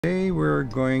Today we're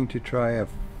going to try a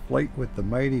flight with the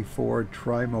mighty Ford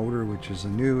Trimotor, which is a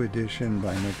new addition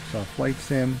by Microsoft Flight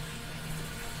Sim.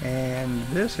 And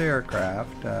this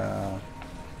aircraft, on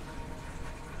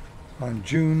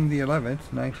June the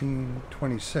 11th,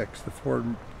 1926, the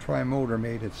Ford Trimotor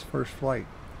made its first flight.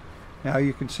 Now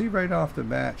you can see right off the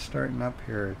bat, starting up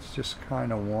here, it's just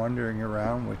kind of wandering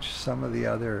around, which some of the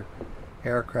other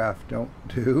aircraft don't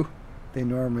do. They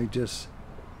normally just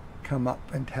come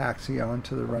up and taxi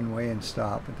onto the runway and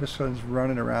stop, but this one's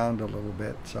running around a little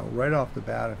bit. So right off the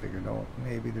bat I figured, oh,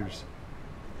 maybe there's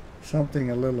something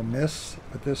a little amiss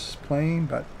with this plane,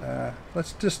 but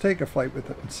let's just take a flight with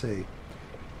it and see.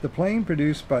 The plane,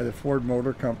 produced by the Ford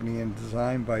Motor Company and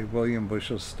designed by William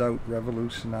Bushell Stout,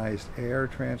 revolutionized air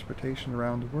transportation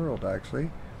around the world.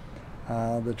 Actually,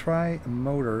 the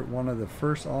Trimotor, one of the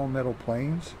first all-metal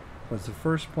planes, was the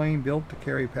first plane built to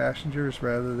carry passengers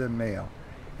rather than mail.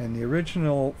 And the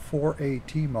original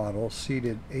 4AT model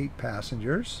seated 8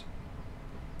 passengers,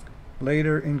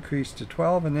 later increased to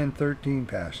 12 and then 13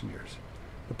 passengers.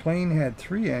 The plane had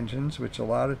 3 engines, which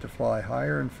allowed it to fly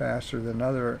higher and faster than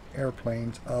other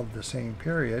airplanes of the same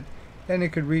period, and it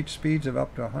could reach speeds of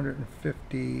up to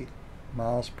 150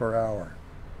 miles per hour.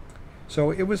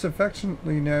 So it was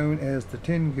affectionately known as the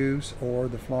Tin Goose or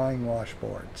the Flying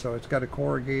Washboard. So it's got a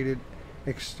corrugated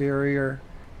exterior.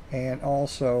 And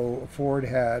also Ford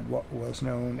had what was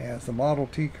known as the Model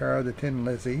T car, the Tin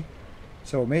Lizzie.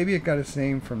 So maybe it got its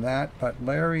name from that, but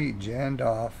Larry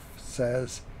Jandoff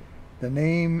says the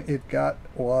name it got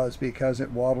was because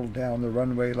it waddled down the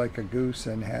runway like a goose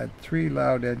and had 3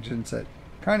 loud engines that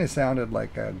kind of sounded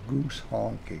like a goose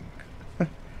honking.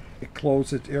 It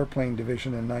closed its airplane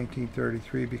division in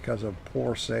 1933 because of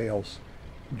poor sales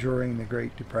during the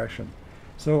Great Depression.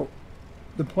 So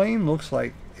the plane looks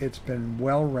like it's been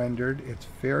well rendered. It's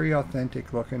very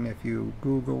authentic looking. If you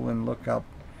Google and look up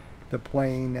the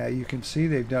plane, you can see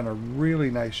they've done a really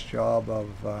nice job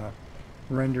of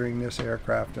rendering this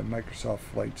aircraft in Microsoft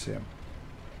Flight Sim.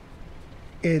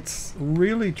 It's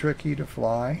really tricky to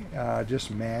fly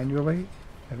just manually.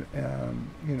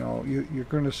 You know, you're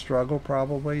going to struggle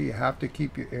probably. You have to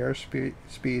keep your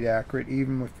airspeed accurate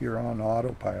even if you're on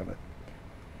autopilot.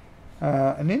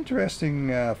 An interesting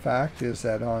fact is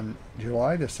that on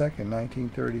July the 2nd,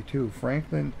 1932,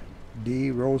 Franklin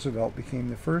D. Roosevelt became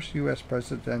the first U.S.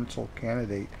 presidential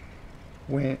candidate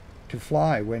to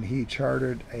fly when he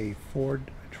chartered a Ford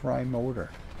Trimotor.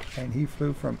 And he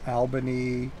flew from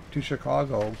Albany to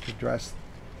Chicago to address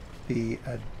the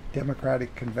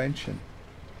Democratic Convention.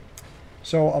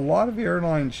 So a lot of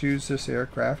airlines used this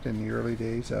aircraft in the early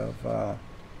days of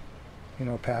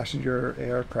passenger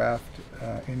aircraft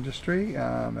industry.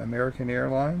 American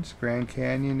Airlines, Grand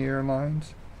Canyon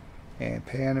Airlines, and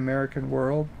Pan American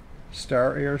World,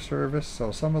 Star Air Service.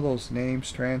 So some of those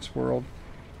names, Transworld,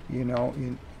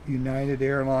 United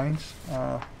Airlines,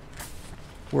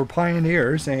 were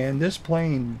pioneers, and this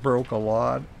plane broke a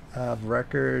lot of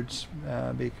records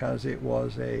because it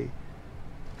was a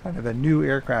kind of a new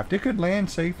aircraft. It could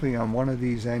land safely on one of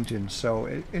these engines, so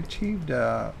it achieved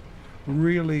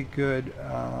really good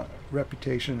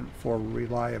reputation for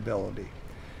reliability.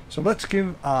 So let's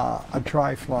give a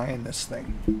try flying this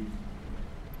thing.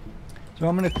 So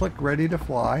I'm going to click ready to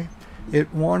fly.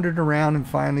 It wandered around and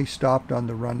finally stopped on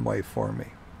the runway for me.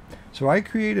 So I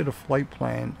created a flight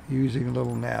plan using a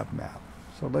little nav map.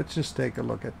 So let's just take a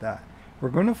look at that. We're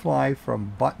going to fly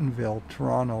from Buttonville,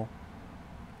 Toronto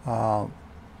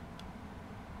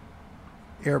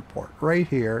Airport, right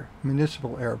here,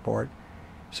 Municipal Airport.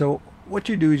 So what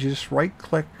you do is you just right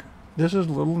click. This is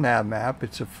a little nav map.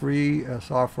 It's a free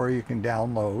software you can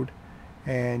download,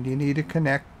 and you need to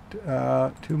connect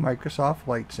to Microsoft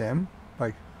Flight Sim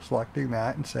by selecting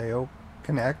that and say, oh,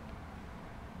 connect,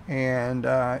 and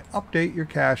update your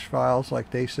cache files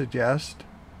like they suggest.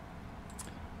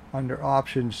 Under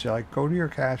options, like go to your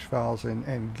cache files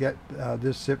and get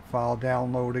this zip file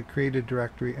downloaded, create a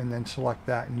directory, and then select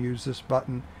that and use this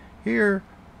button here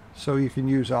so you can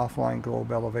use offline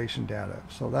globe elevation data.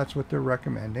 So that's what they're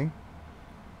recommending.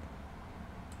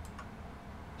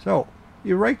 So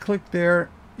you right click there,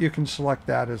 you can select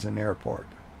that as an airport.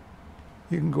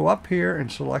 You can go up here and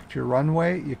select your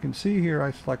runway. You can see here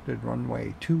I selected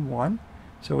runway 21.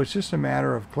 So it's just a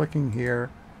matter of clicking here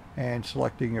and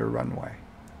selecting your runway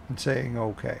and saying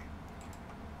OK.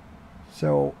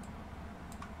 So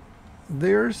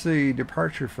there's the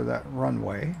departure for that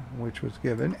runway, which was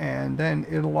given, and then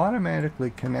it'll automatically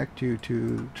connect you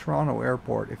to Toronto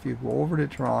Airport if you go over to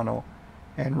Toronto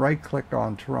and right click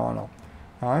on Toronto.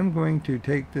 Now I'm going to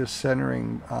take this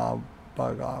centering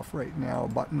bug off right now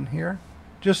button here,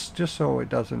 just so it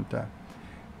doesn't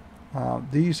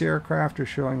These aircraft are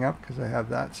showing up because I have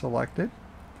that selected.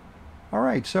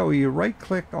 Alright, so you right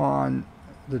click on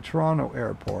the Toronto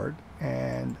airport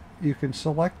and you can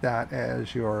select that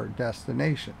as your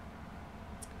destination.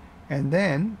 And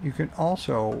then you can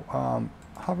also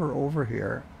hover over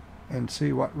here and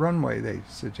see what runway they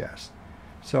suggest.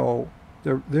 So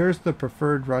there's the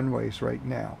preferred runways right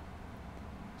now.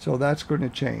 So that's going to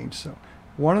change. So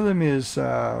one of them is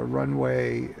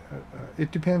runway,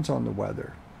 it depends on the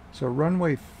weather. So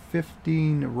runway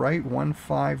 15 right, 15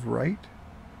 right.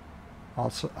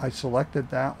 I selected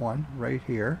that one right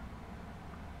here.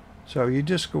 So you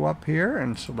just go up here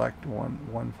and select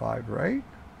 15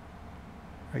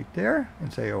 right there,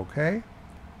 and say OK.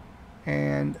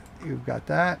 And you've got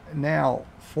that. Now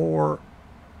for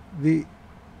the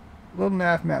little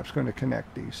nav map's going to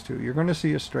connect these two. You're going to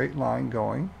see a straight line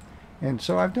going. And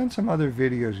so I've done some other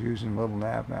videos using little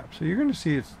nav maps. So you're going to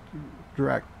see it's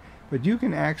direct. But you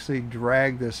can actually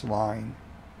drag this line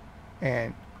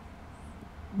and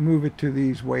move it to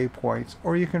these waypoints,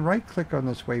 or you can right click on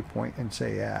this waypoint and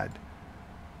say add.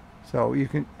 So you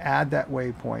can add that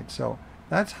waypoint. So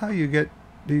that's how you get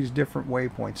these different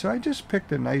waypoints. So I just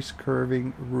picked a nice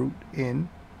curving route in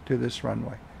to this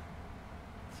runway.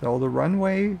 So the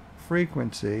runway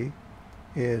frequency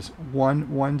is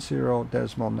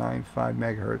 110.95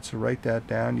 megahertz. So write that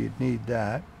down, you'd need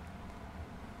that.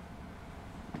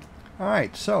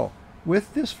 Alright, so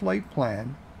with this flight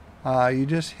plan, you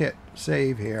just hit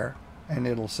save here and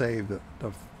it'll save the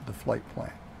flight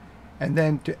plan. And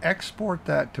then to export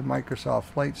that to Microsoft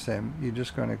Flight Sim, you're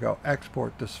just going to go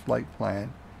export this flight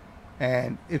plan,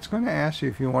 and it's going to ask you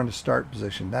if you want to start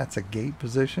position. That's a gate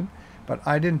position, but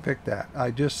I didn't pick that. I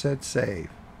just said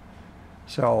save.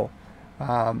 So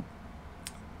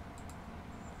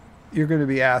you're going to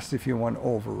be asked if you want to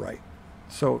overwrite.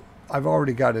 So I've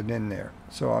already got it in there,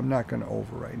 so I'm not going to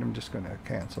overwrite. I'm just going to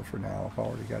cancel for now. I've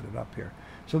already got it up here.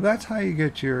 So that's how you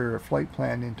get your flight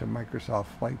plan into Microsoft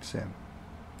Flight Sim.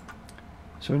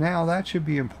 So now that should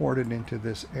be imported into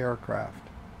this aircraft.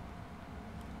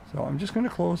 So I'm just going to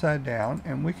close that down,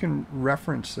 and we can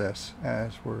reference this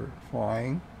as we're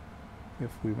flying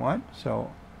if we want.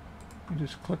 So you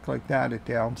just click like that, it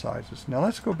downsizes. Now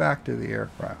let's go back to the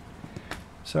aircraft.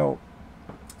 So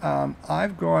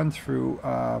I've gone through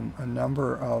a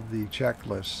number of the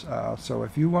checklists. So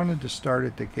if you wanted to start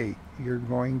at the gate, you're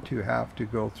going to have to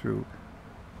go through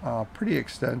a pretty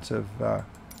extensive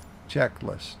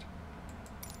checklist.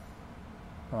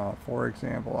 For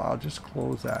example, I'll just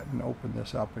close that and open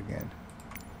this up again.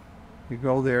 You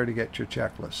go there to get your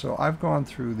checklist. So I've gone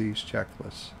through these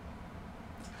checklists.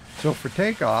 So for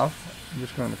takeoff, I'm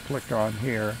just going to click on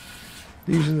here.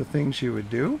 These are the things you would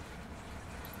do.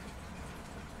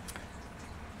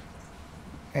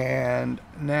 And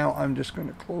now I'm just going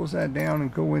to close that down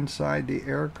and go inside the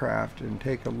aircraft and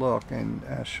take a look and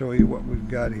show you what we've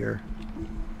got here.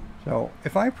 So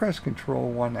if I press Control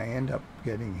 1, I end up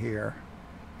getting here.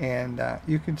 And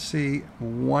you can see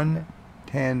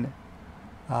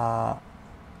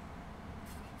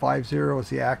 110.50 is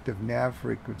the active nav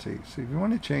frequency. So if you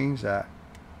want to change that,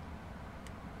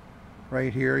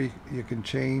 right here you can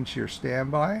change your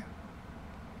standby.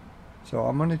 So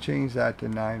I'm going to change that to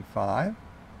 95,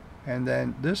 and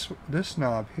then this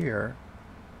knob here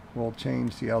will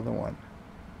change the other one,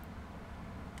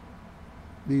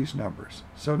 these numbers.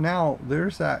 So now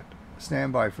there's that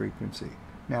standby frequency.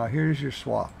 Now here's your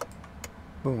swap.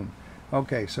 Boom.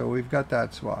 Okay, so we've got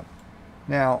that swap.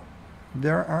 Now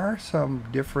there are some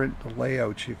different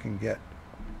layouts you can get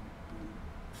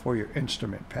for your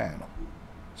instrument panel.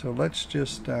 So let's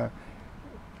just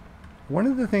one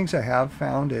of the things I have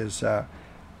found is I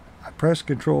press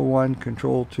Control 1,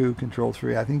 Control 2, Control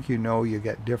 3. I think you know you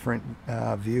get different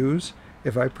views.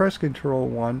 If I press Control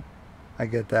 1, I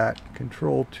get that.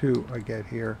 Control 2, I get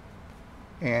here.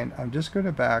 And I'm just going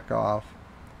to back off.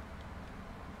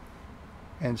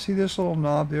 And see this little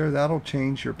knob there? That'll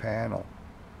change your panel.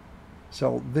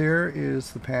 So there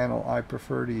is the panel I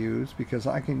prefer to use because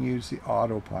I can use the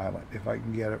autopilot if I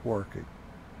can get it working.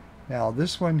 Now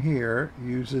this one here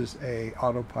uses a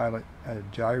autopilot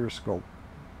gyroscope.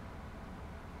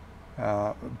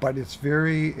 But it's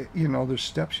very, there's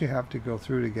steps you have to go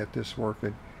through to get this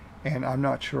working. And I'm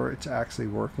not sure it's actually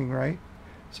working right.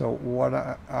 So what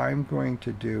I'm going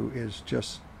to do is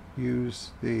just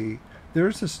use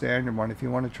there's the standard one if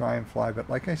you want to try and fly, but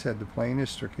like I said, the plane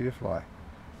is tricky to fly.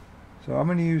 So I'm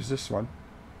going to use this one.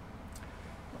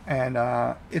 And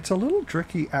it's a little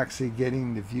tricky actually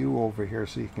getting the view over here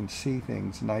so you can see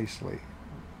things nicely.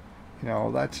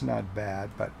 That's not bad,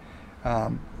 but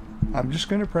I'm just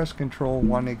going to press Control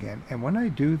 1 again. And when I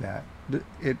do that,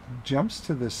 it jumps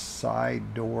to the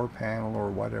side door panel or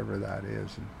whatever that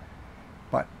is.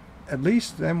 But at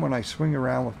least then when I swing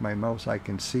around with my mouse, I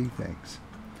can see things.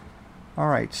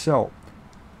 Alright, so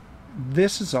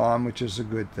this is on, which is a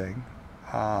good thing.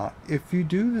 If you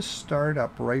do the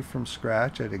startup right from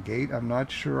scratch at a gate, I'm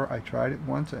not sure. I tried it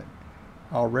once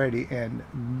already, and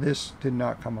this did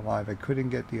not come alive. I couldn't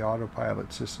get the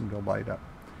autopilot system to light up.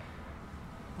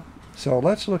 So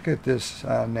let's look at this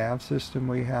nav system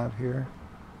we have here.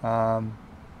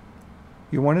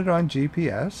 You want it on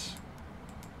GPS,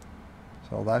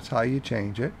 so that's how you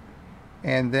change it.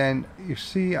 And then you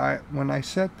see, when I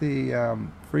set the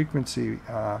frequency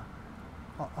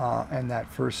and that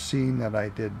first scene that I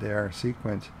did there,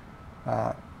 sequence,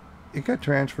 it got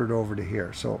transferred over to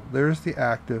here. So there's the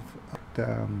active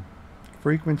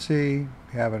frequency.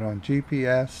 We have it on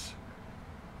GPS.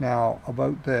 Now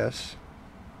about this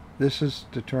is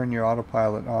to turn your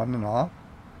autopilot on and off.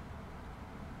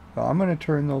 So I'm going to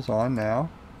turn those on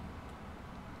now.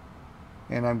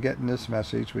 And I'm getting this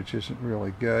message, which isn't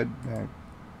really good,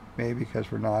 maybe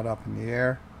because we're not up in the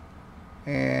air.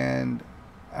 And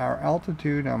our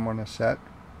altitude I'm going to set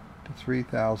to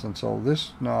 3,000, so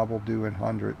this knob will do in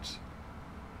hundreds.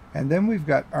 And then we've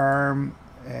got arm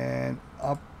and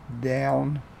up,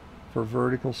 down for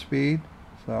vertical speed,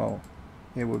 so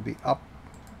it would be up,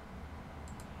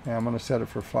 and I'm going to set it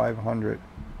for 500.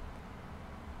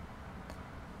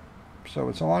 So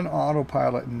it's on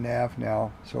autopilot and nav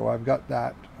now, so I've got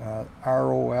that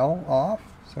ROL off,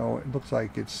 so it looks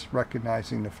like it's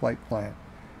recognizing the flight plan.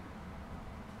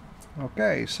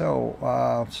 Okay, so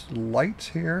lights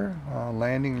here,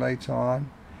 landing lights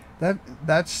on.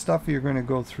 That's stuff you're going to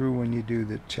go through when you do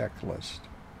the checklist.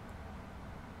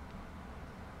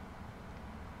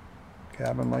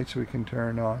 Cabin lights we can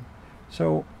turn on.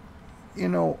 So, you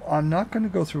know, I'm not going to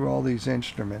go through all these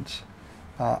instruments.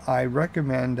 I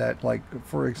recommend that, like,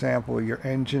 for example, your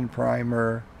engine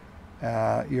primer,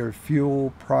 your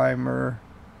fuel primer,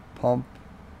 pump,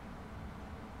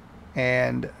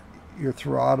 and your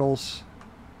throttles,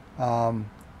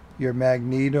 your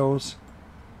magnetos.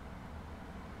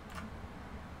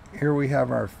 Here we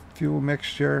have our fuel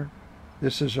mixture.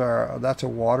 This is that's a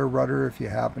water rudder if you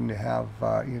happen to have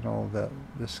you know,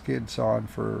 the skids on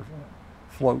for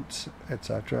floats,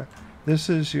 etc. This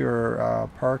is your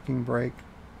parking brake.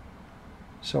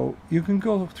 So you can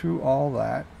go through all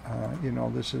that. You know,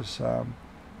 this is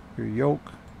your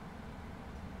yoke.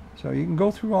 So you can go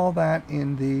through all that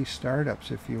in the startups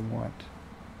if you want,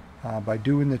 by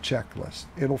doing the checklist.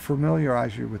 It'll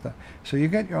familiarize you with that. So you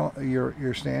get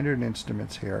your standard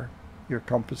instruments here, your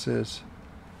compasses,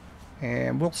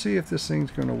 and we'll see if this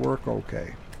thing's going to work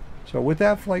okay. So with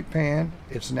that flight pan,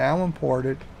 it's now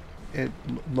imported. It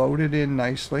loaded in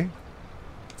nicely.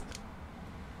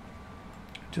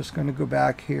 Just going to go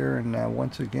back here, and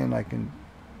once again I can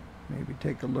maybe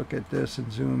take a look at this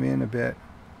and zoom in a bit.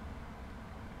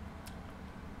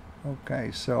 Okay,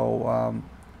 so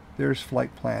there's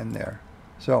flight plan there.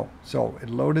 So it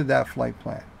loaded that flight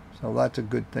plan. So that's a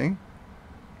good thing.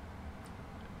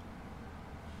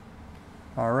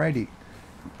 Alrighty,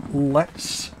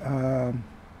 let's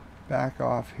back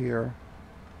off here.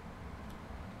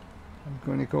 I'm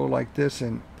going to go like this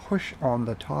and push on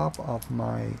the top of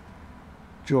my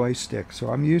joystick. So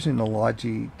I'm using the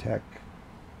Logitech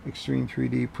Extreme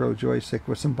 3D Pro joystick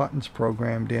with some buttons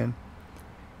programmed in.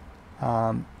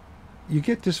 You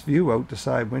get this view out the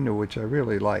side window, which I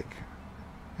really like.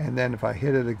 And then if I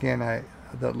hit it again,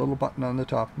 that little button on the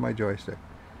top of my joystick.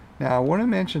 Now I want to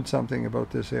mention something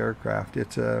about this aircraft.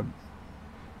 It's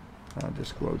I'll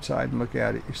just go outside and look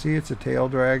at it. You see it's a tail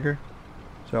dragger.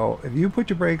 So if you put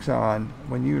your brakes on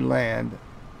when you land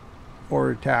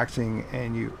or taxiing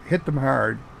and you hit them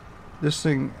hard, this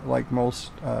thing, like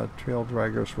most tail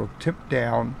draggers, will tip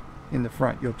down in the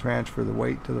front. You'll transfer the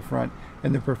weight to the front,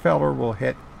 and the propeller will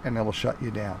hit and it'll shut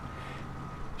you down.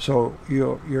 So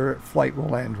your flight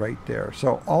will end right there.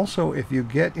 So also, if you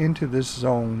get into this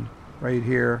zone right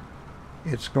here,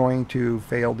 it's going to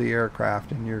fail the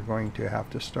aircraft and you're going to have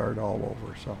to start all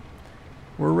over. So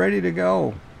we're ready to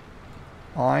go.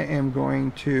 I am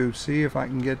going to see if I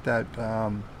can get that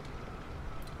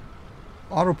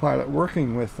autopilot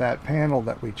working with that panel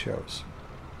that we chose.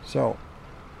 So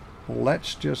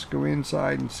let's just go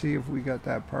inside and see if we got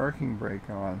that parking brake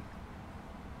on.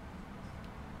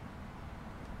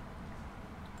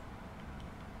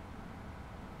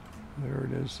 There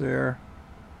it is there.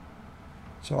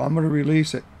 So I'm going to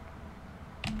release it.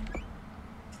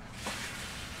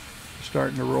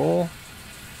 Starting to roll.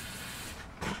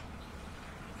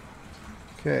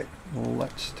 Okay, well,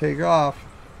 let's take off.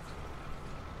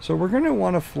 So we're going to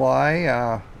want to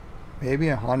fly maybe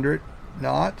 100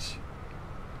 knots.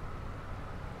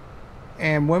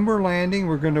 And when we're landing,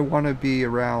 we're going to want to be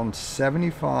around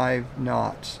 75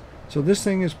 knots. So this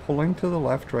thing is pulling to the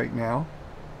left right now.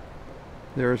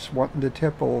 There's wanting to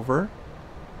tip over.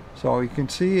 So you can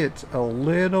see it's a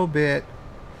little bit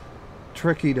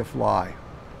tricky to fly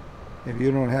if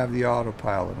you don't have the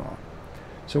autopilot on.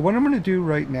 So what I'm going to do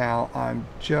right now, I'm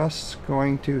just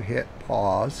going to hit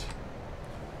pause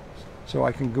so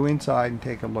I can go inside and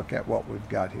take a look at what we've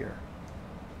got here.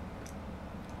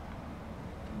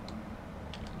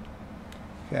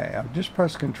 Okay, I've just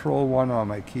pressed Control 1 on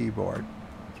my keyboard.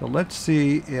 So let's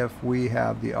see if we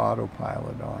have the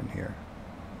autopilot on here.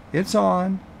 It's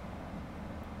on.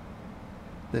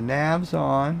 The nav's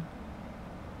on.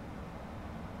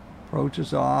 Approach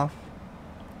is off.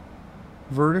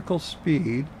 Vertical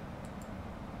speed.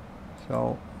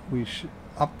 So we should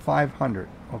up 500.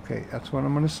 Okay, that's what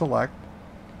I'm going to select.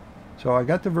 So I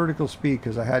got the vertical speed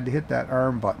because I had to hit that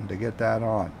arm button to get that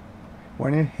on.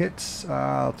 When it hits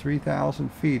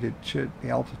 3,000 feet, the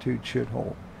altitude should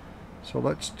hold. So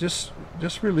let's just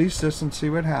release this and see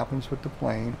what happens with the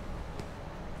plane.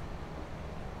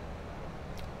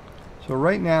 So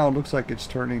right now it looks like it's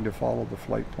turning to follow the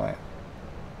flight plan.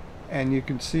 And you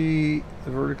can see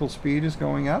the vertical speed is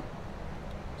going up.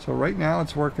 So right now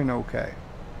it's working okay.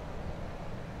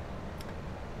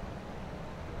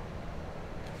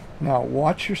 Now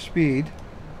watch your speed,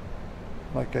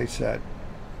 like I said.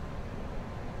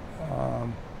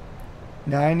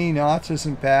 90 knots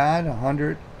isn't bad,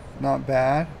 100 not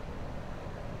bad.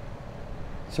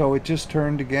 So it just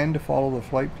turned again to follow the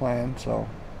flight plan, so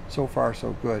far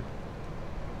so good.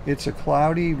 It's a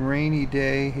cloudy, rainy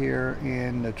day here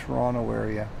in the Toronto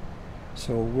area.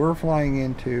 So we're flying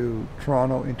into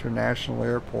Toronto International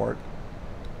Airport.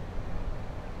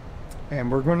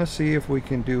 And we're going to see if we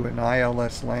can do an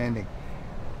ILS landing.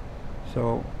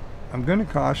 So I'm going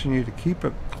to caution you to keep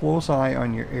a close eye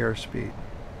on your airspeed.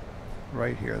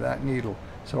 Right here, that needle.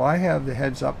 So I have the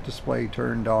heads-up display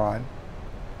turned on.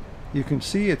 You can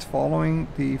see it's following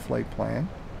the flight plan.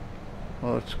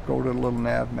 Well, let's go to the little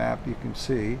nav map. You can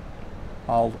see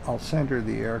I'll center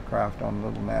the aircraft on the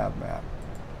little nav map.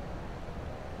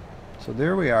 So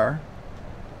there we are.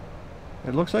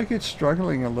 It looks like it's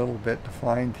struggling a little bit to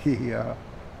find the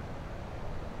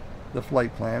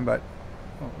flight plan, but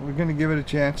we're going to give it a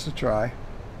chance to try.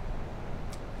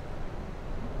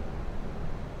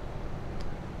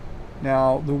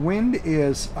 Now the wind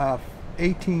is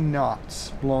 18 knots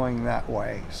blowing that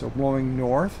way, so blowing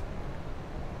north.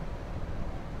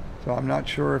 So I'm not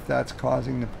sure if that's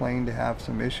causing the plane to have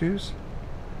some issues.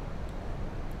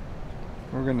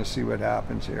 We're going to see what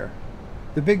happens here.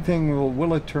 The big thing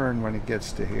will it turn when it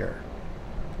gets to here?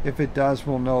 If it does,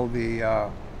 we'll know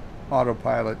the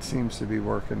autopilot seems to be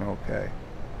working okay.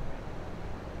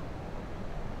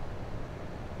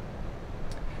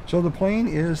 So the plane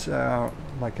is,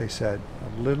 like I said,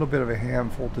 a little bit of a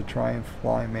handful to try and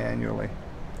fly manually.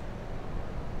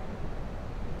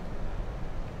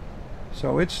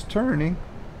 So it's turning.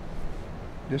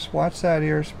 Just watch that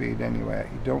airspeed anyway.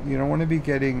 You don't want to be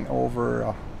getting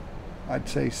over, I'd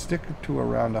say stick to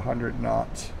around 100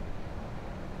 knots.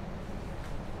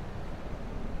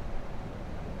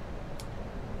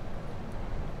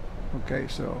 Okay,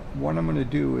 so what I'm going to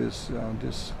do is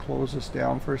just close this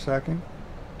down for a second.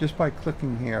 Just by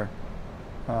clicking here,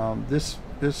 this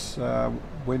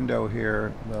window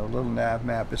here, the little nav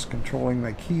map, is controlling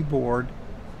my keyboard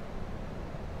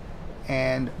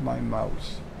and my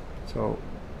mouse. So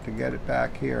to get it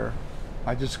back here,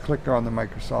 I just clicked on the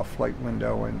Microsoft Flight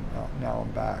window, and now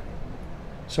I'm back.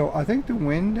 So I think the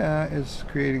wind is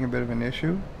creating a bit of an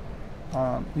issue.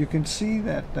 You can see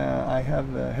that I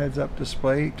have the heads-up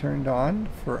display turned on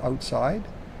for outside,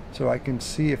 so I can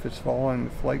see if it's following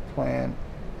the flight plan.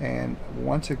 And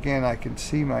once again, I can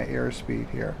see my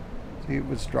airspeed here. See, it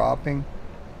was dropping.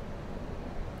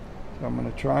 So I'm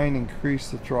going to try and increase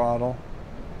the throttle.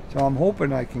 So I'm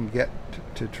hoping I can get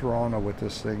to Toronto with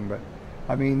this thing. But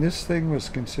I mean, this thing was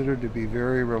considered to be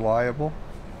very reliable,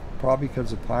 probably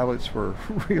because the pilots were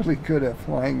really good at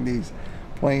flying these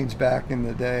planes back in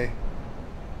the day.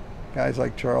 Guys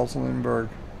like Charles Lindbergh.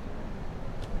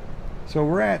 So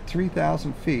we're at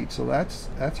 3,000 feet, so that's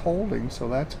holding, so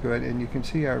that's good. And you can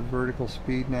see our vertical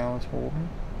speed now is holding,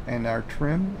 and our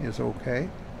trim is okay.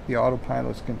 The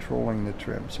autopilot's controlling the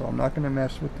trim, so I'm not going to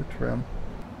mess with the trim.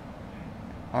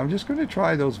 I'm just going to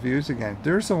try those views again.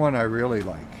 There's the one I really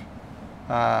like,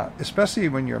 especially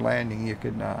when you're landing. You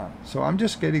can. So I'm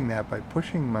just getting that by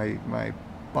pushing my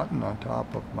button on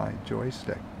top of my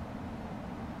joystick.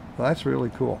 Well, that's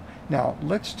really cool. Now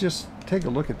let's just take a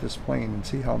look at this plane and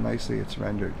see how nicely it's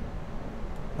rendered.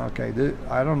 Okay,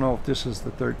 I don't know if this is the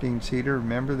 13-seater.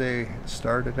 Remember, they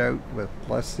started out with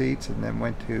less seats and then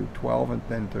went to 12 and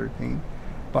then 13.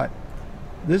 But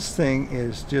this thing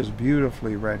is just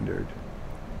beautifully rendered.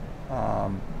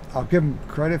 I'll give them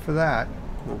credit for that.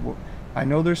 I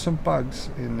know there's some bugs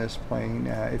in this plane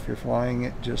if you're flying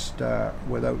it just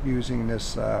without using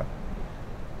this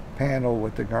panel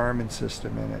with the Garmin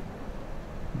system in it.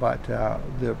 But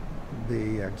the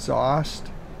exhaust,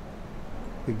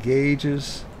 the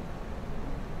gauges,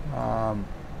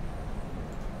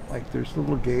 like there's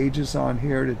little gauges on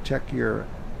here to check your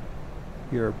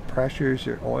pressures,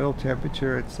 your oil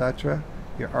temperature, etc.,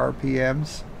 your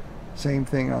RPMs. Same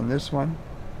thing on this one.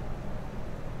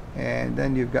 And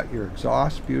then you've got your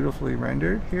exhaust beautifully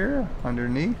rendered here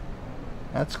underneath.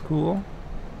 That's cool.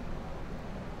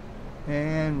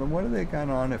 And what do they got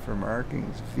on it for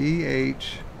markings?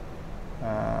 VH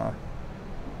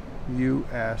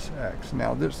USX.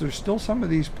 Now there's still some of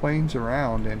these planes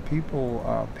around, and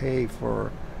people pay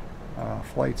for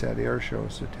flights at air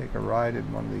shows to take a ride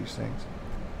in one of these things.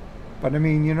 But I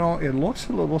mean, you know, it looks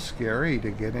a little scary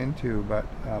to get into, but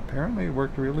apparently it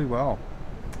worked really well.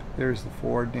 There's the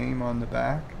Ford name on the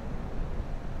back.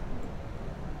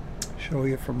 Show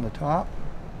you from the top.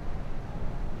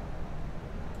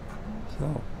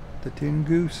 So, the Tin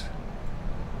Goose.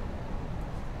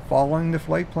 Following the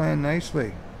flight plan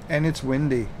nicely. And it's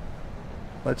windy.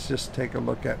 Let's just take a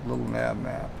look at little nav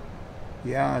map.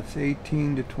 Yeah, it's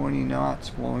 18 to 20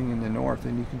 knots blowing in the north,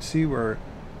 and you can see we're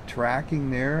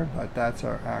tracking there, but that's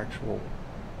our actual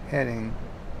heading.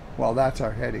 Well, that's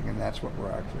our heading, and that's what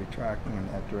we're actually tracking in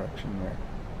that direction there.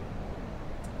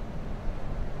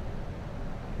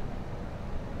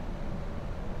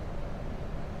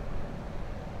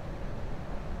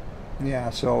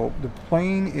 Yeah, so the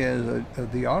plane is,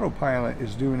 the autopilot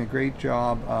is doing a great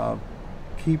job of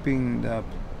keeping the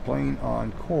plane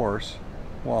on course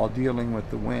while dealing with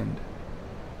the wind.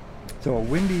 So a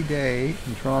windy day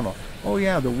in Toronto. Oh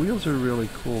yeah, the wheels are really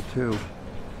cool too.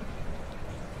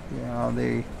 Yeah,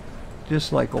 they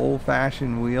just like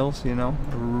old-fashioned wheels, you know,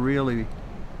 really,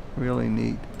 really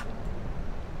neat.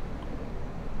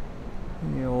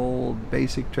 The old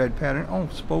basic tread pattern. Oh,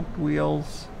 spoked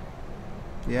wheels.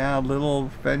 Yeah, little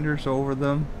fenders over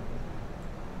them.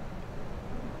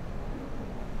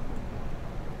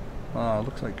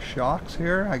 Looks like shocks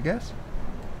here, I guess.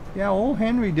 Yeah, old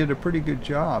Henry did a pretty good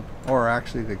job. Or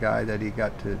actually the guy that he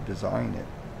got to design it.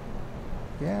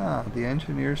 Yeah, the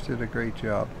engineers did a great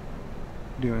job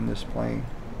doing this plane.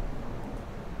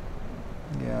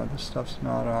 Yeah, this stuff's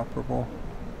not operable.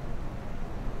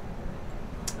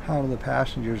 How do the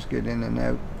passengers get in and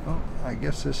out? Oh, I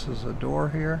guess this is a door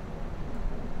here.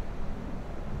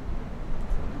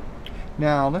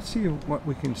 Now, let's see what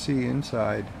we can see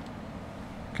inside.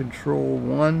 Control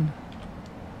 1,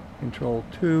 Control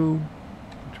 2,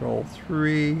 Control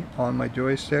 3 on my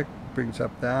joystick brings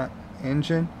up that.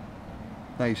 Engine,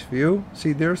 nice view.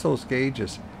 See, there's those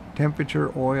gauges,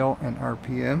 temperature, oil, and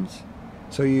RPMs.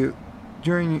 So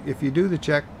if you do the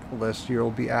checklist,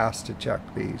 you'll be asked to check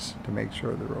these to make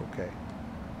sure they're okay.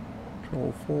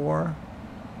 Control 4,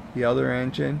 the other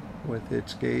engine with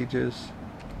its gauges.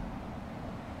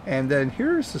 And then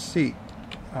here's the seat.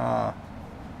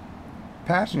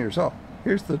 Passengers. Oh,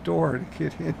 here's the door to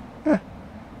get in.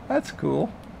 That's cool.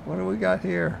 What do we got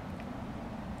here?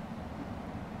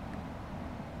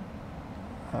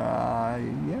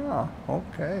 Yeah,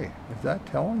 okay. Is that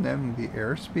telling them the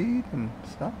airspeed and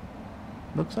stuff?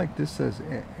 Looks like this says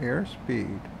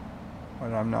airspeed,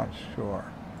 but I'm not sure.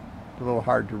 It's a little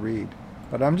hard to read.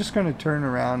 But I'm just going to turn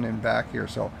around and back here.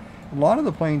 So a lot of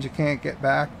the planes you can't get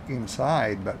back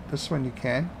inside, but this one you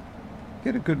can.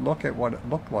 Get a good look at what it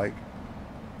looked like.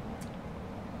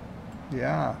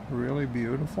 Yeah, really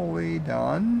beautifully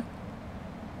done.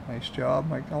 Nice job,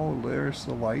 Mike. Oh, there's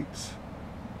the lights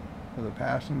for the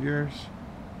passengers.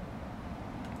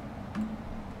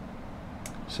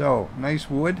 So, nice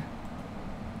wood.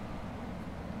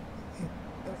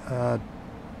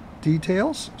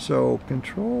 Details. So,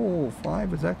 Control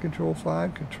 5, is that Control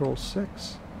 5? Control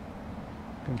 6.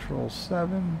 Control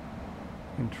 7.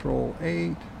 Control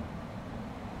 8.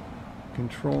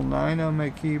 Control 9 on my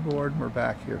keyboard. We're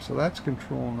back here. So that's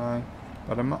Control 9.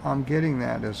 But I'm getting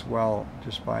that as well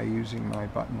just by using my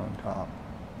button on top.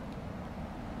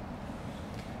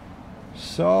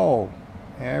 So,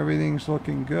 everything's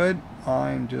looking good.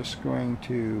 I'm just going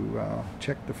to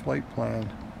check the flight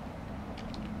plan.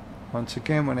 Once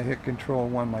again, when I hit Control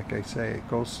 1, like I say, it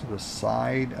goes to the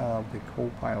side of the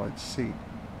co-pilot's seat.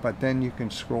 But then you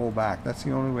can scroll back. That's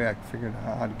the only way I figured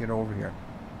out how to get over here.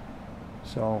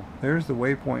 So, there's the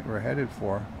waypoint we're headed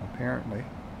for, apparently.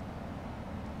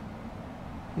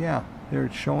 Yeah,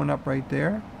 they're showing up right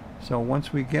there. So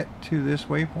once we get to this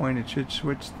waypoint, it should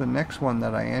switch to the next one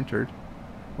that I entered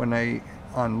when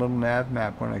on little nav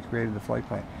map when I created the flight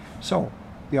plan. So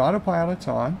the autopilot's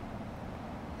on,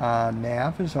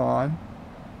 nav is on,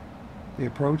 the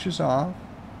approach is off,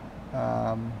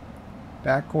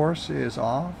 back course is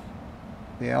off,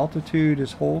 the altitude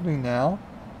is holding now,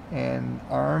 and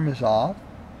arm is off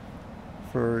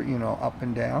for, you know, up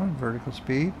and down, vertical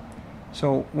speed.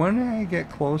 So when I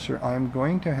get closer, I'm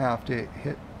going to have to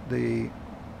hit the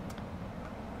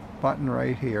button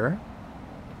right here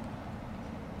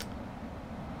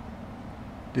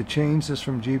to change this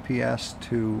from GPS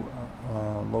to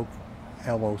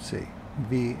LOC,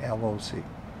 VLOC.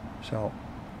 So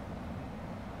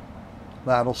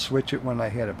that'll switch it when I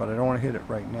hit it, but I don't want to hit it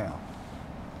right now.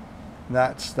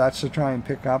 That's to try and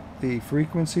pick up the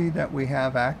frequency that we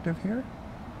have active here.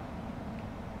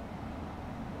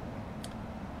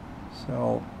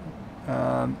 So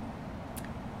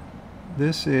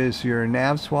this is your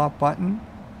nav swap button.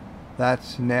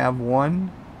 That's nav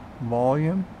 1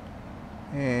 volume,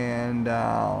 and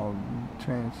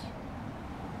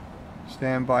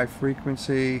standby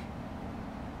frequency,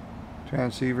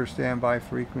 transceiver standby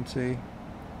frequency.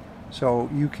 So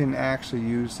you can actually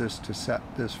use this to set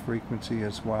this frequency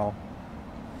as well.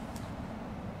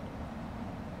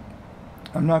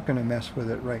 I'm not going to mess with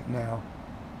it right now.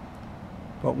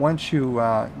 But once you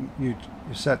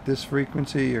set this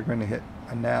frequency, you're going to hit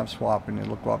a nav swap and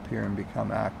it'll go up here and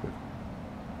become active.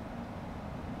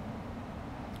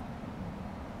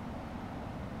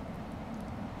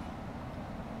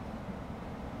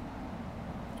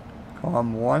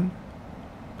 COM 1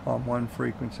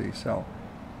 frequency. So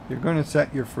you're going to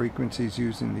set your frequencies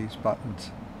using these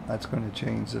buttons. That's going to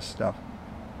change this stuff.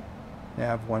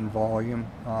 Nav 1 volume.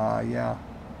 Yeah.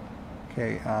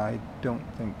 Okay, I don't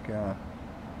think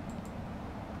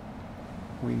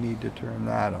we need to turn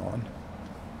that on.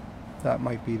 That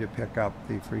might be to pick up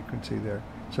the frequency there.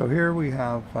 So here we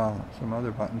have some other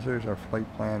buttons. There's our flight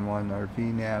plan one, our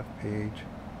VNav page,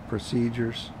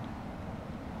 procedures.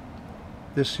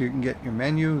 This, you can get your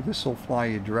menu. This will fly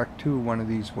you direct to one of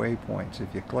these waypoints.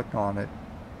 If you click on it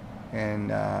and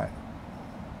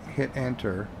hit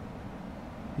enter,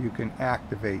 you can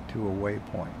activate to a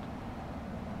waypoint.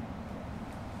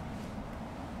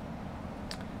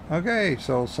 Okay,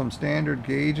 so some standard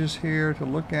gauges here to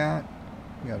look at.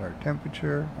 We got our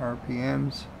temperature,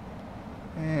 RPMs,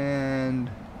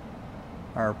 and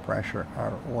our pressure,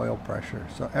 our oil pressure.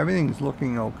 So everything's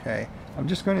looking okay. I'm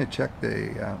just going to check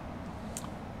the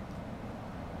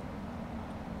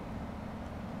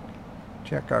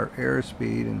check our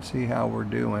airspeed and see how we're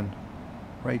doing.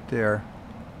 Right there.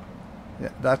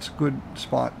 Yeah, that's a good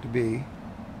spot to be.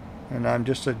 And I'm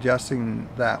just adjusting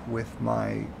that with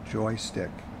my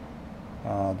joystick.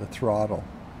 The throttle.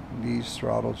 These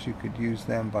throttles, you could use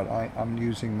them, but I'm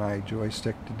using my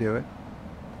joystick to do it.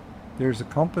 There's a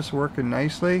compass working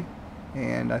nicely,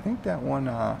 and I think that one,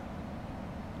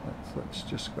 let's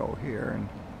just go here, and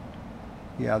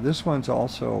yeah, this one's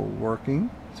also working.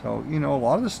 So, you know, a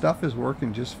lot of the stuff is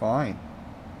working just fine.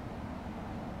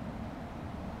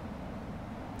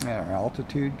 And our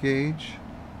altitude gauge.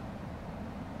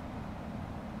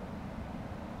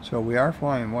 So we are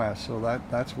flying west, so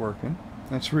that's working.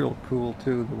 That's real cool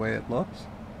too, the way it looks.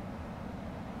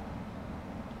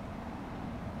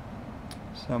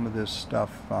 Some of this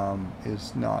stuff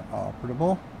is not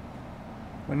operable.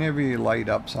 Whenever you light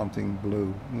up something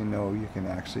blue, you know you can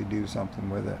actually do something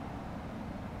with it.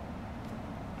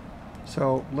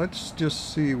 So let's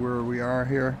just see where we are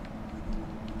here.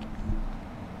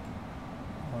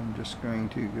 I'm just going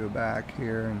to go back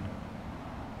here and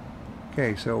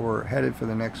okay, so we're headed for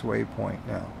the next waypoint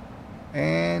now.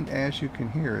 And as you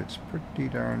can hear, it's pretty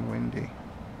darn windy.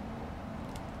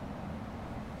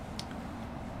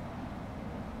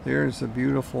 There's a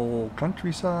beautiful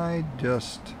countryside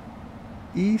just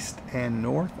east and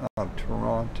north of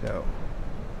Toronto.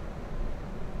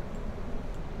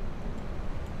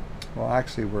 Well,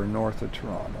 actually, we're north of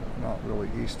Toronto. Not really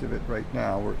east of it right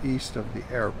now. We're east of the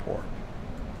airport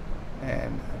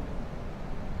and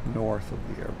north of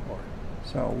the airport.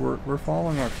 So we're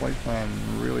following our flight plan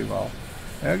really well.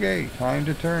 Okay, time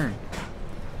to turn.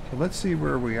 So let's see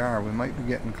where we are. We might be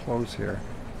getting close here.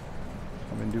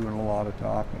 I've been doing a lot of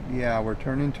talking. Yeah, we're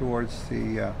turning towards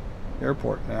the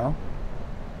airport now.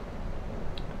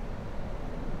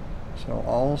 So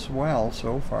all's well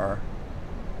so far.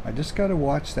 I just got to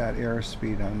watch that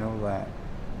airspeed, I know that.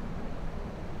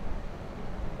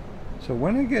 So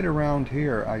when I get around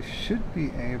here, I should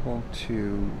be able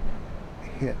to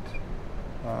hit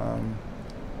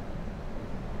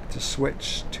to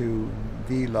switch to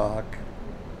V-lock,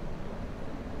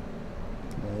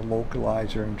 the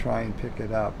localizer, and try and pick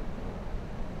it up.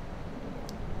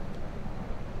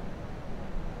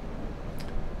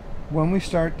 When we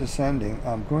start descending,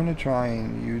 I'm going to try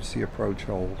and use the approach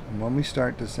hold, and when we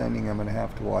start descending I'm going to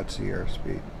have to watch the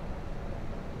airspeed.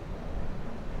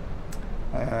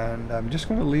 And I'm just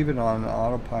going to leave it on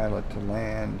autopilot to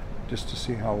land, just to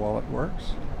see how well it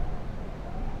works.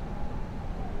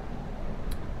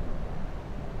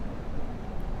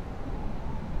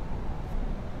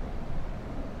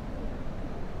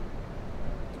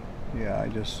 Yeah, I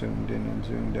just zoomed in and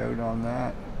zoomed out on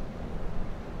that.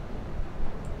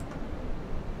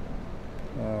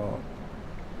 Oh,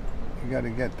 you got to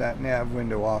get that nav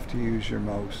window off to use your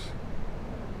mouse.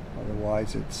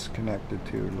 Otherwise it's connected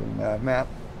to a little nav map.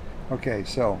 Okay,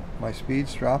 so my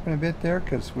speed's dropping a bit there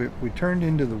because we turned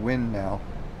into the wind now.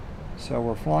 So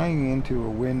we're flying into a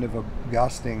wind of a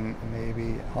gusting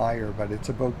maybe higher, but it's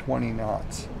about 20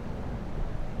 knots.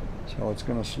 So it's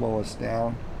going to slow us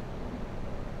down.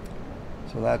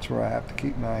 So that's where I have to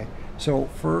keep my... So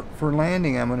for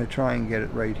landing I'm going to try and get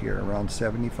it right here around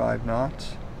 75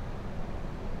 knots.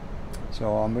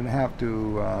 So I'm going to have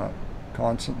to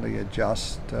constantly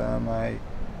adjust my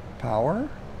power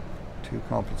to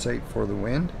compensate for the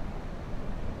wind.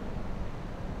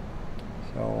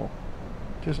 So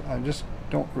I just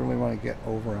don't really want to get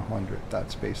over 100.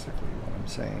 That's basically what I'm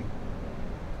saying.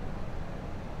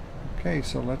 Okay,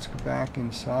 so let's go back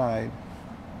inside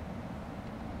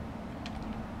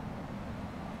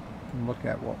and look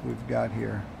at what we've got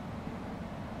here.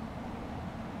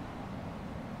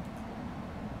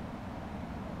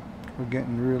 We're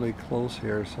getting really close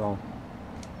here, so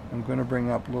I'm going to bring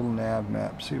up a little nav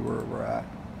map, see where we're at.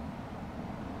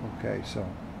 Okay, so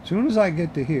as soon as I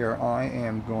get to here, I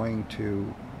am going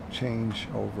to change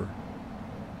over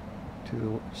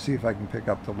to see if I can pick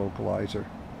up the localizer,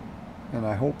 and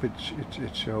I hope it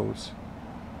shows.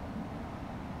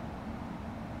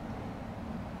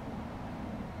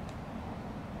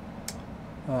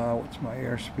 What's my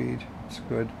airspeed? It's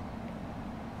good.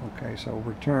 Okay, so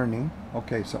we're turning.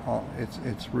 Okay, so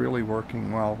it's really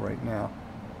working well right now.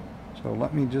 So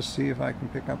let me just see if I can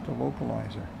pick up the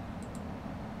localizer.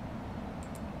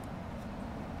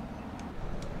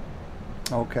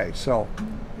 Okay, so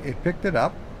it picked it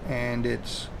up and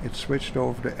it's switched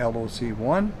over to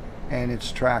LOC1 and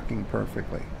it's tracking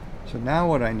perfectly. So now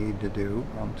what I need to do,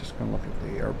 I'm just going to look at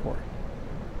the airport.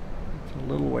 It's a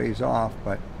little ways off,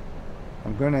 but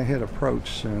I'm going to hit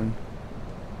approach soon.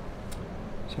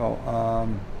 So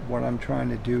what I'm trying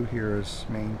to do here is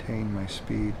maintain my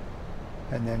speed,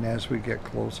 and then as we get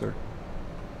closer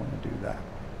I want to do that.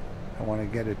 I want to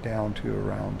get it down to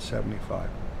around 75.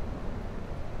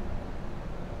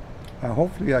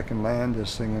 Hopefully I can land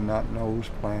this thing and not nose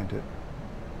plant it.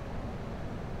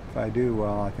 If I do,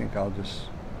 well, I think I'll just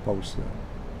post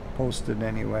it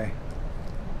anyway.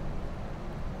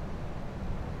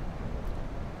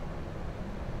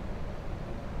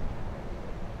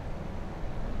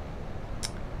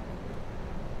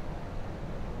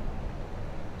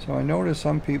 So I notice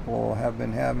some people have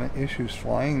been having issues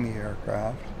flying the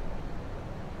aircraft,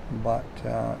 but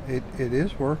it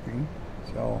is working.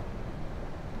 So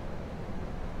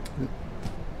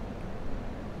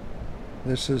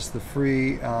this is the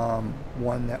free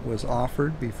one that was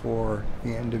offered before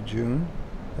the end of June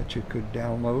that you could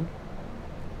download.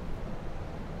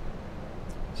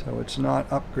 So it's not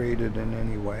upgraded in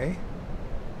any way.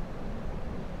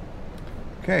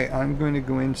 Okay, I'm going to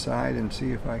go inside and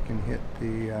see if I can hit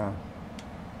the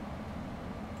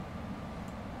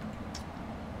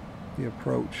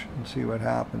approach and see what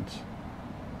happens.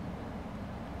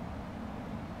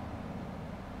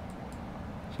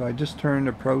 So I just turned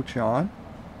approach on.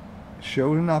 It's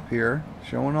showing up here,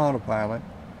 showing autopilot.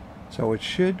 So it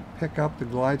should pick up the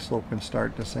glide slope and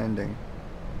start descending.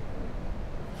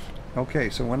 Okay,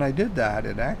 so when I did that,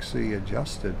 it actually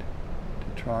adjusted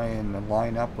to try and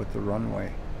line up with the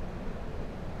runway.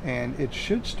 And it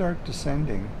should start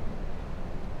descending.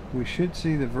 We should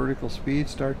see the vertical speed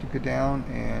start to go down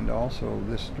and also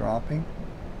this dropping.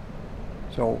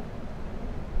 So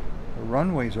the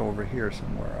runway's over here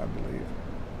somewhere, I believe.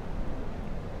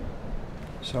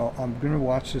 So I'm going to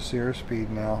watch this airspeed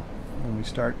now when we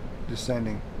start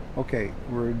descending. Okay,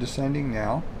 we're descending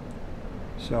now.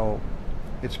 So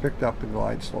it's picked up the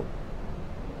glide slope.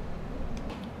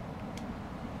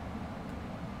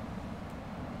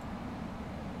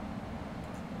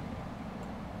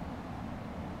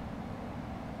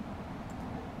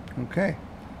 Okay,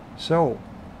 so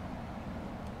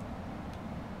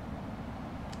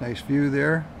nice view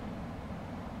there.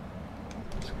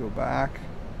 Let's go back.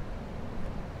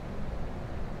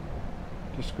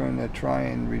 Just going to try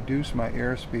and reduce my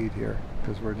airspeed here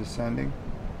because we're descending.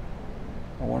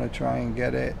 I want to try and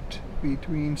get it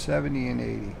between 70 and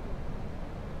 80.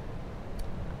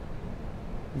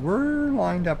 We're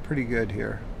lined up pretty good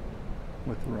here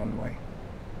with the runway.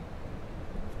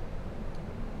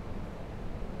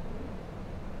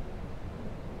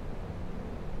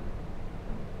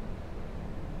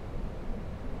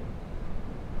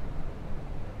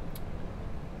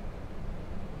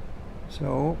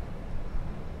 So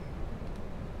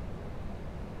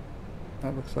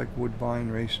that looks like Woodbine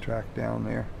Racetrack down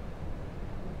there.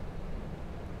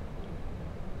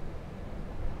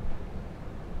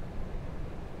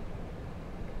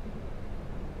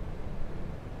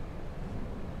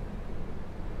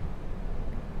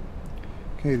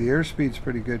 Okay, the airspeed's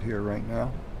pretty good here right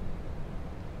now.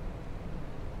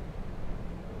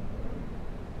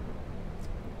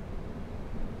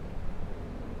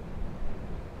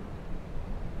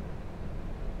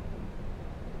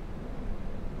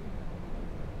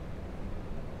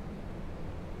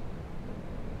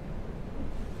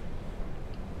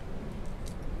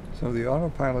 So the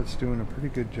autopilot's doing a pretty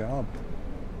good job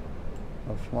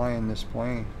of flying this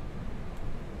plane.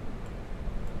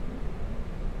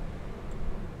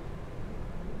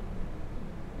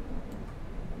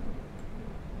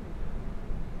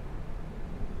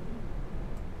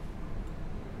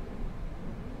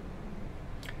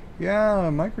 Yeah,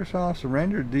 Microsoft's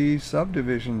rendered these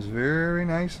subdivisions very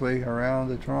nicely around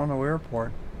the Toronto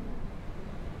airport.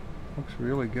 Looks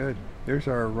really good. There's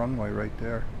our runway right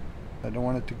there. I don't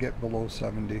want it to get below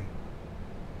 70.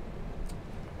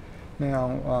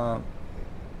 Now,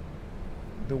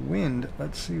 the wind,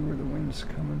 let's see where the wind's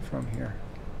coming from here.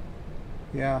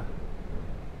 Yeah,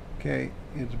 okay,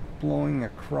 it's blowing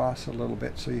across a little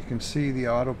bit, so you can see the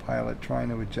autopilot trying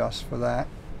to adjust for that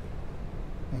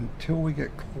until we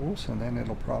get close, and then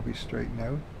it'll probably straighten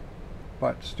out.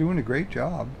 But it's doing a great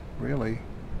job, really,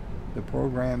 the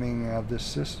programming of this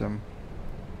system.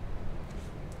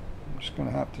 I'm just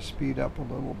going to have to speed up a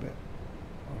little bit.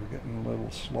 We're getting a little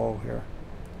slow here.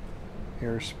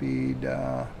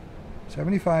 Airspeed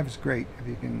 75 is great if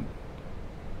you can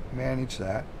manage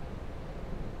that.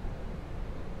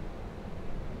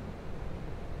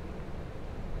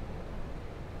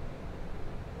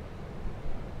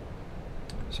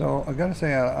 So I gotta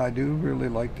say, I do really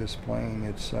like this plane.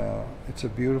 It's a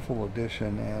beautiful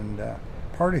addition and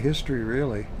part of history,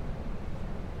 really.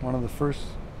 One of the first,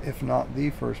 if not the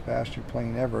first, passenger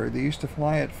plane ever. They used to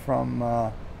fly it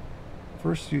from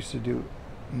first used to do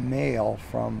mail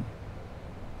from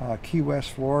Key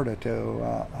West, Florida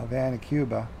to Havana,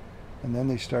 Cuba, and then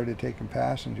they started taking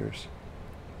passengers.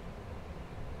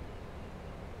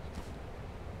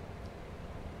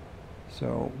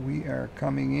 So we are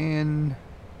coming in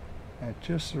at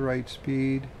just the right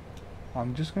speed.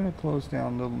 I'm just going to close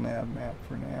down Little Nav Map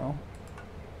for now.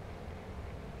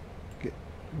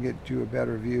 Get you a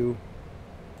better view.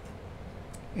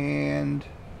 And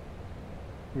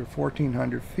we're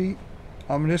 1,400 feet.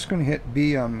 I'm just going to hit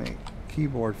B on the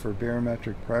keyboard for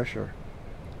barometric pressure.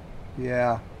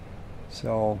 Yeah,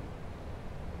 so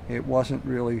it wasn't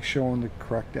really showing the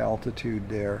correct altitude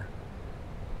there.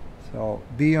 So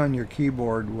B on your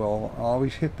keyboard will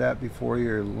always hit that before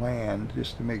you land,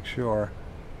 just to make sure.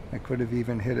 I could have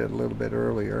even hit it a little bit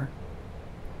earlier.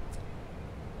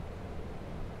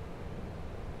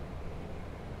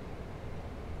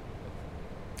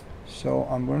 So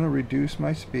I'm going to reduce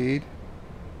my speed.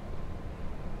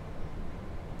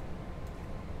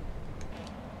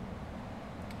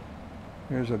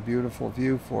 Here's a beautiful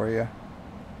view for you.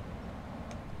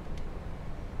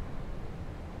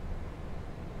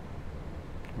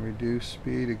 Reduce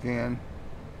speed again.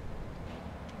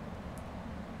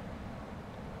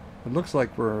 It looks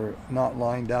like we're not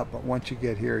lined up, but once you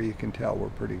get here you can tell we're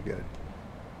pretty good.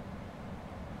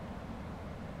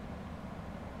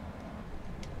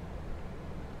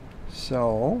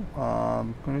 So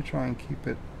I'm going to try and keep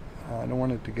it, I don't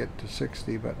want it to get to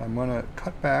 60, but I'm going to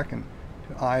cut back and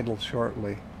to idle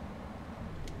shortly.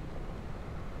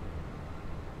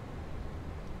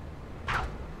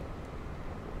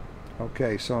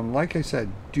 Okay, so like I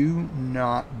said, do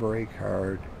not brake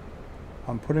hard.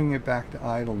 I'm putting it back to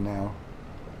idle now.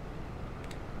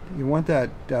 You want that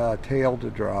tail to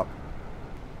drop.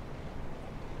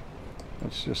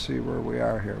 Let's just see where we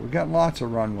are here. We got lots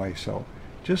of runway, so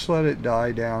just let it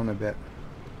die down a bit.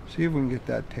 See if we can get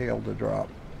that tail to drop.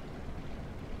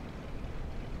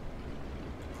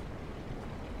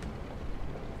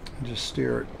 Just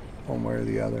steer it one way or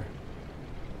the other.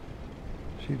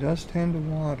 She does tend to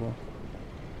waddle.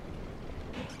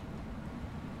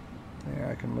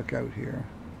 There, I can look out here.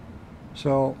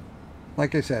 So,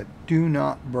 like I said, do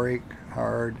not brake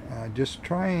hard. Just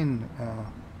try and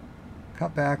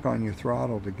cut back on your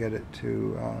throttle to get it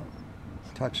to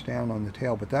touch down on the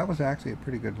tail. But that was actually a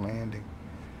pretty good landing.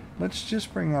 Let's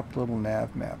just bring up a little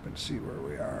nav map and see where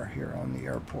we are here on the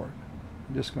airport.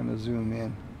 I'm just going to zoom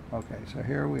in. Okay, so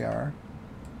here we are.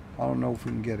 I don't know if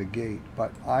we can get a gate,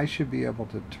 but I should be able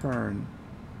to turn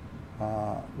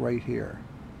right here.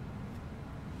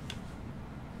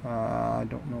 I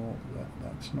don't know,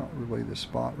 that's not really the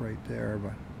spot right there,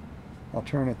 but I'll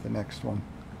turn at the next one.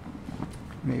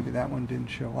 Maybe that one didn't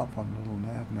show up on the little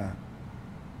nav map.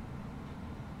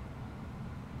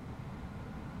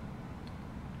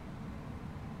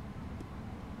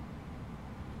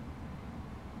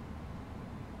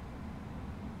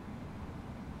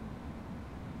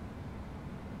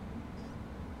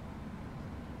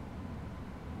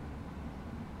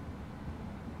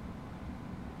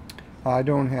 I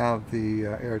don't have the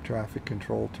air traffic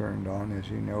control turned on, as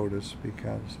you notice,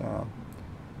 because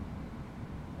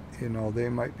you know, they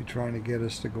might be trying to get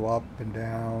us to go up and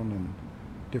down and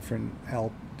different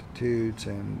altitudes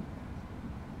and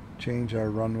change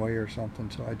our runway or something,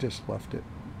 so I just left it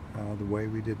the way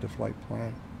we did the flight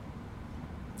plan.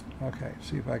 Okay,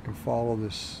 see if I can follow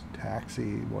this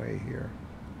taxiway here.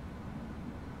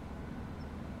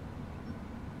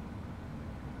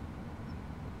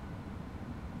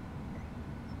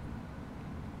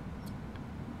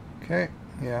 Okay,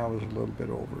 yeah, I was a little bit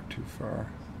over too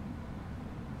far.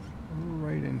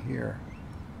 Right in here.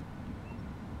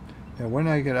 Now when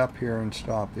I get up here and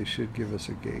stop, they should give us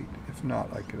a gate. If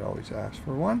not, I could always ask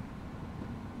for one.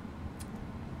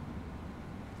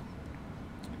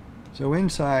 So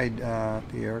inside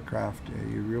the aircraft,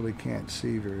 you really can't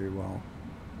see very well.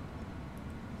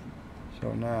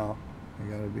 So now, I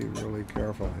gotta be really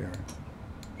careful here.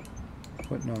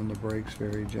 Putting on the brakes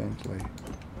very gently,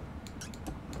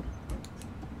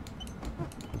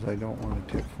 because I don't want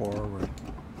to tip forward.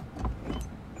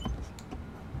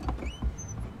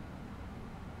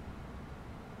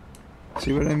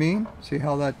 See what I mean? See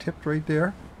how that tipped right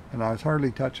there? And I was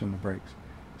hardly touching the brakes.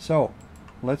 So,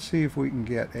 let's see if we can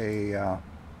get a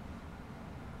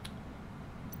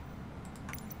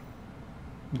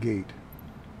gate.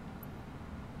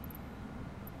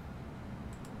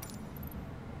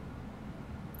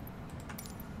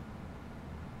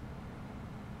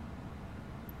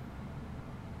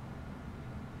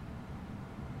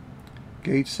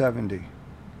 Gate 70.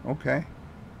 Okay.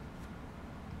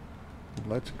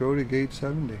 Let's go to gate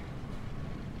 70.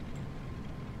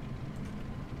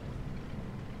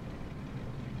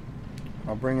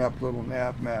 I'll bring up little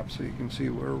nav maps so you can see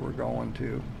where we're going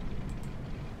to.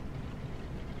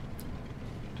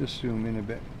 Just zoom in a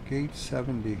bit. Gate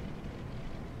 70.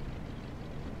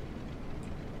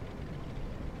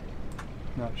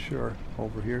 Not sure.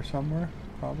 Over here somewhere,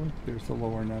 probably. There's the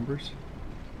lower numbers.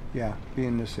 Yeah, be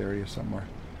in this area somewhere.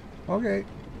 Okay,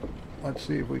 let's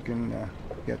see if we can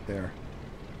get there.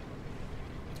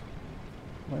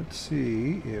 Let's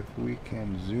see if we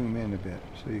can zoom in a bit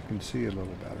so you can see a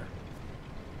little better.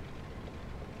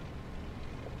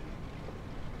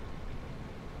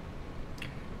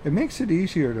 It makes it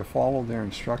easier to follow their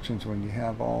instructions when you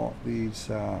have all these,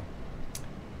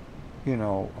 you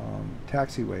know,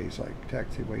 taxiways like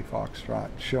Taxiway Foxtrot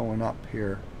showing up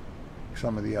here,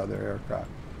 some of the other aircraft.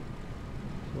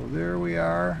 So there we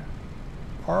are,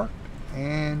 parked,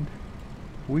 and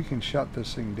we can shut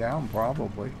this thing down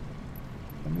probably.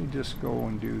 Let me just go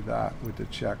and do that with the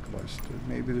checklist.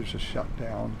 Maybe there's a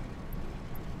shutdown.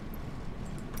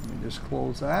 Let me just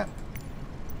close that.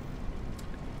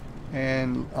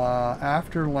 And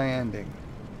after landing.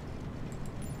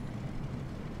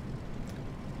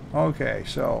 Okay,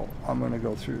 so I'm going to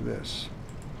go through this.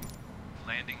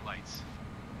 Landing lights.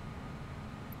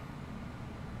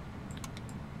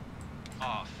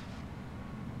 Off.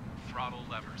 Throttle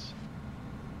levers.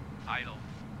 Idle.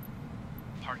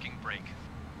 Parking brake.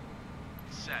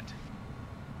 Set.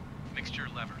 Mixture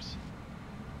levers.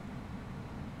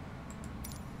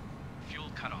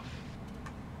 Fuel cutoff.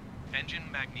 Engine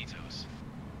magnetos.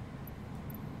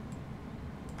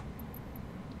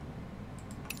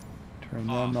 Turn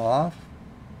them off.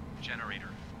 Generator.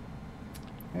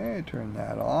 Okay, turn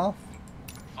that off.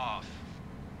 Off.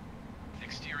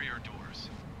 Exterior doors.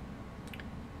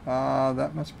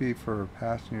 That must be for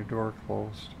passenger door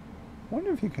closed. I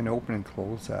wonder if you can open and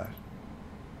close that.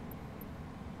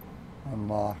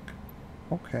 Unlock.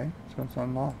 Okay, so it's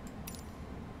unlocked.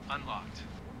 Unlocked.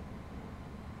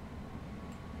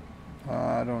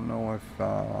 I don't know if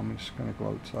I'm just going to go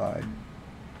outside.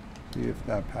 See if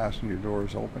that passenger door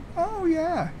is open. Oh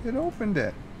yeah, it opened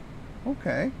it.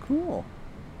 Okay, cool.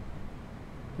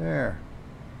 There.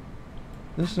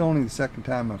 This is only the second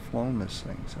time I've flown this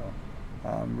thing, so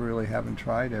really haven't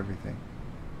tried everything.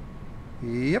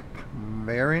 Yep,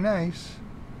 very nice.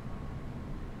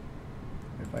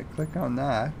 If I click on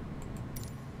that,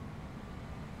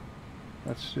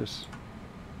 that's just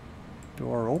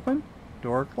door open,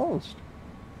 door closed.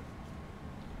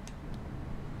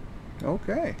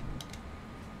 Okay.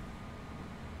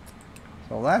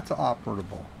 So that's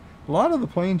operable. A lot of the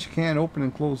planes you can't open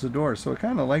and close the door, so I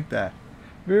kind of like that.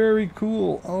 Very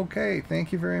cool. Okay,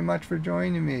 thank you very much for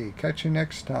joining me. Catch you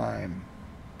next time,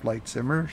 Flight Simmers.